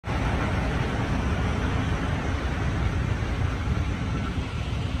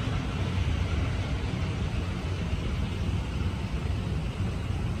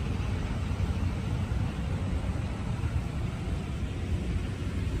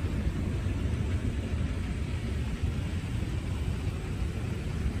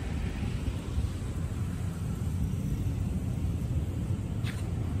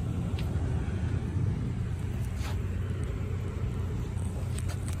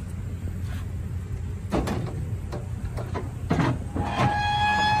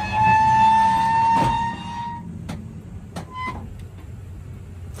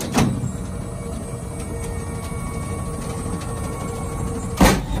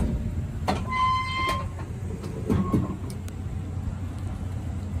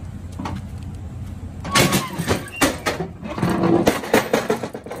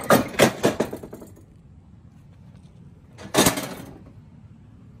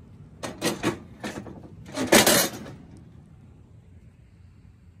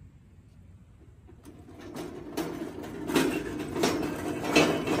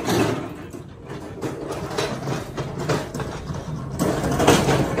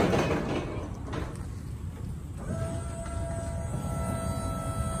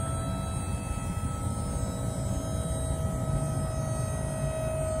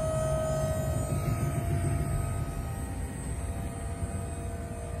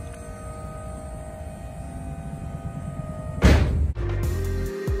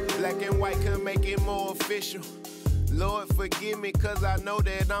white can make it more official. Lord, forgive me, cause I know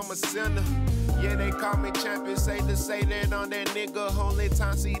that I'm a sinner. Yeah, they call me champion, say that on that nigga. Only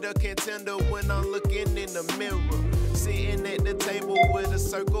time see the contender when I'm looking in the mirror. Sitting at the table with a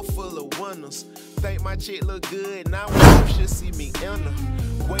circle full of winners. Think my chick look good, now you should see me in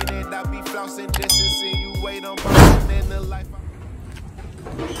her. Way that I be flossing just to see you wait on my in the life.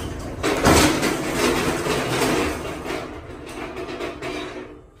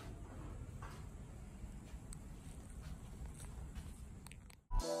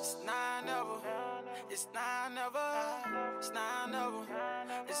 It's not never, it's not never, it's not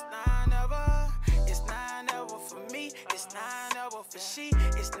never, it's not never for me, it's not never for she,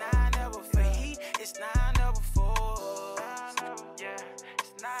 it's not never for he, it's not never for us. Yeah,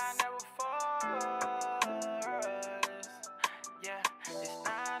 it's not never for us. Yeah, it's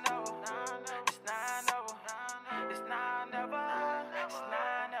not never, it's not never, it's not never, it's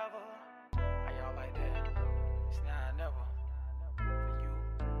not never. How y'all like that? It's not never. For you,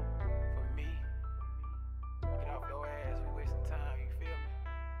 for me. Get off your ass, we wasting time, you feel me?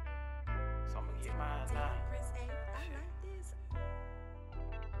 So I'ma get mine now.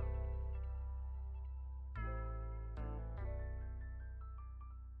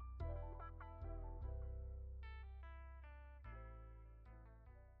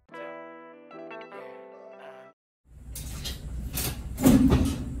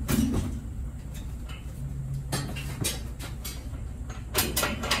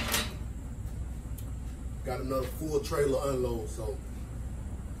 Got another full trailer unload, so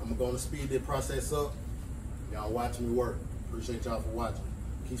I'm gonna speed that process up. Y'all watch me work. Appreciate y'all for watching.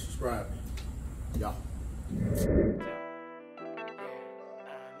 Keep subscribing. Y'all.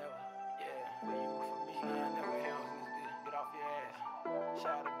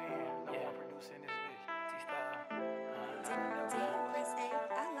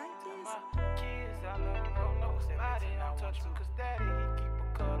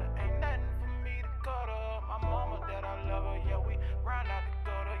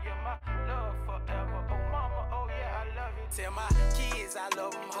 Tell my kids I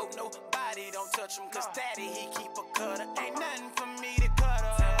love them, hope nobody don't touch them, cause daddy, he keep a cutter, ain't nothing for me to cut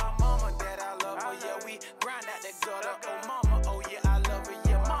up. Tell my mama that I love her, yeah, we grind out that gutter. Oh mama, oh yeah, I love her,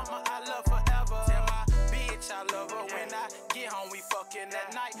 yeah, mama, I love forever. Tell my bitch I love her, when I get home, we fucking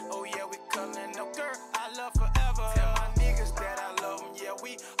at night. Oh yeah, we cuddling, no girl, I love forever. Tell my niggas that I love them, yeah,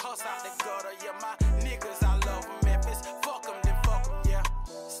 we hustle out the gutter, yeah, my niggas I love them, Memphis, fuck them, then fuck them, yeah.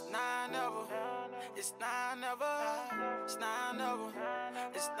 It's not never, it's not never. It's not never,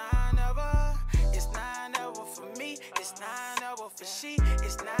 it's not never, it's not never for me, it's not never for she,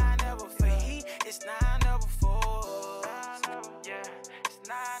 it's not never for he, it's not never for us. Yeah, it's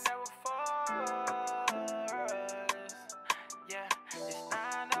not never for us. Yeah, it's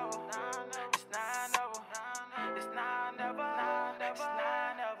not never, it's not never, it's not never, it's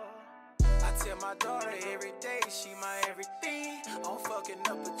not never. I tell my daughter every day she my everything. I'm fucking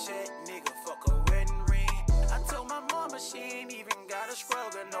up a check, nigga, fuck a wedding ring. I told my mama she ain't even got a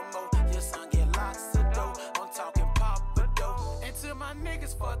struggle no more. Your son get lots of dough, I'm talking Papa dough. And to my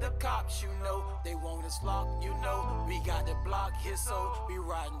niggas for the cops, you know, they want us locked, you know. We got the block here, so we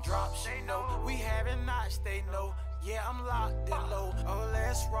riding drops, you know. We having nights, they know. Yeah, I'm locked and low. Oh,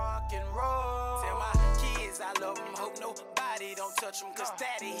 let's rock and roll. Tell my kids I love them, hope nobody don't touch them, cause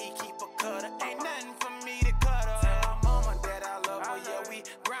daddy, he keep a cutter, ain't nothing for me to cut up. Tell my mama that I love her, yeah, we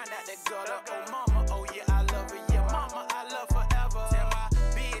grind out that gutter. Oh mama, oh yeah, I love her, yeah, mama, I love forever. Tell my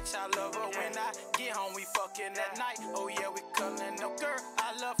bitch I love her, when I get home, we fucking at night. Oh yeah, we cuddling, no girl,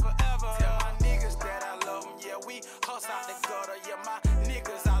 I love forever. Tell my niggas that I love them, yeah, we hustle out the gutter, yeah, my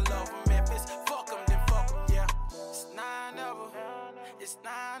niggas I love them, Memphis, fuck them, then fuck them, yeah. It's not never, it's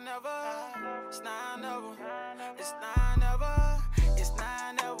not never, it's not never, it's not never, it's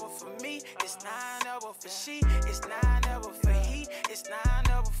not never for me, it's not never for she, it's not never for he, it's not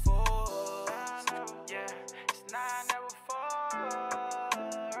never for us. Yeah, it's not never for us.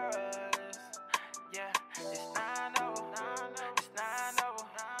 Yeah, it's not never, it's not never,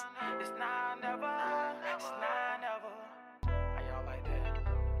 it's not never, it's not never. How y'all like that?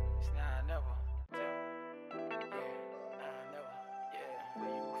 It's not never.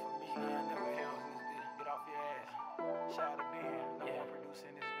 Shout out to Ben, yeah,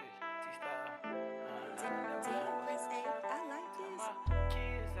 producing this bitch, T-Style. I like this. My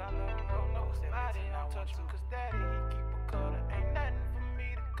kids, I love them, oh no, somebody don't touch them, cause daddy, he keep a cutter, ain't nothing for me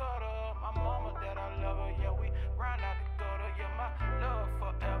to cut up. My mama that I love her, yeah, we round out the gutter, yeah, my love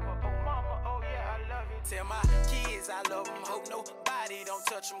forever. Oh mama, oh yeah, I love it. Tell my kids I love them, hope nobody don't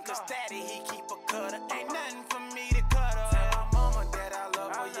touch them, cause daddy, he keep a cutter, ain't nothing for me to cut up. Tell my mama that I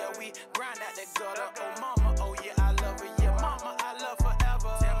love her, yeah, we we grind out the gutter. Oh mama, oh yeah, I love her. Yeah, mama, I love forever.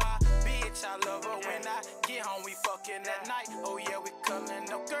 Tell my bitch I love her. When I get home, we fucking at night. Oh yeah, we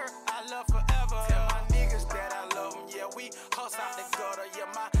cuddling up, girl, I love forever. Tell my niggas that I love them. Yeah, we hustle out the gutter. Yeah,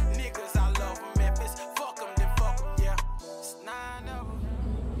 my niggas, I love them. Memphis, fuck them, then fuck them. Yeah, it's 9 of them.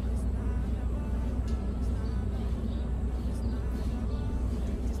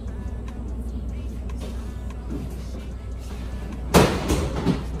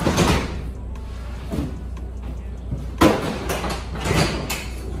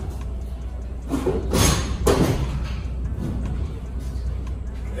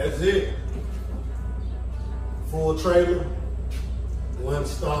 That's it. Full trailer, 1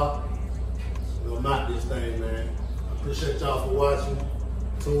 star. We'll knock this thing, man. I appreciate y'all for watching.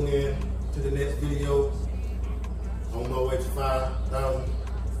 Tune in to the next video. On my way to 5,000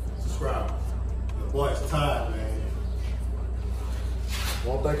 subscribers. The boy's tired, man.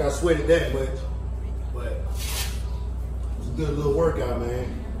 Won't think I sweated that much, but it's a good little workout,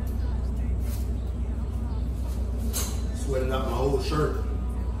 man. Sweated out my whole shirt.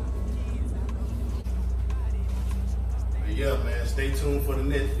 Yeah, man, stay tuned for the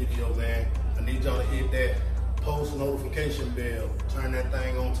next video, man. I need y'all to hit that post notification bell. Turn that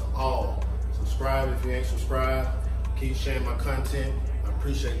thing on to all. Subscribe if you ain't subscribed. Keep sharing my content. I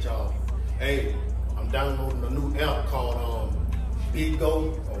appreciate y'all. Hey, I'm downloading a new app called Big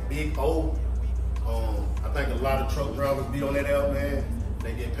O or Big O. I think a lot of truck drivers be on that app, man.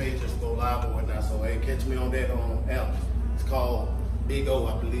 They get paid just to go live or whatnot. So hey, catch me on that app. It's called Big O,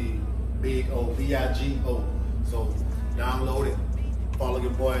 I believe. Big O, B-I-G-O. So download it, follow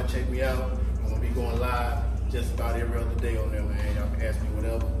your boy, and check me out. I'm gonna be going live just about every other day on there, man. Y'all can ask me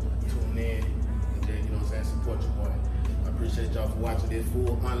whatever, tune in, and then, you know what I'm saying, support your boy. I appreciate y'all for watching this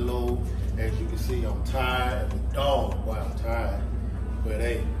full unload. As you can see, I'm tired as a dog. Boy, I'm tired. But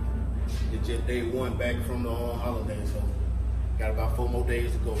hey, it's just day 1 back from the holiday, so got about 4 more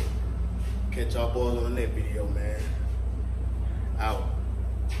days to go. Catch y'all boys on the next video, man. Out.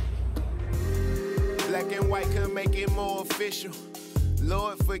 Black and white can make it more official.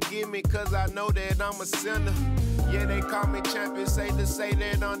 Lord forgive me, cause I know that I'm a sinner. Yeah, they call me champion, say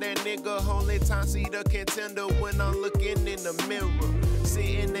that on that nigga. Only time see the contender when I'm looking in the mirror.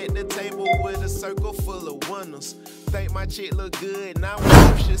 Sitting at the table with a circle full of winners. Think my chick look good, now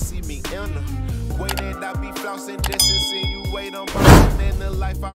I should see me in her. Way that I be flossing just to see you wait on my in the life I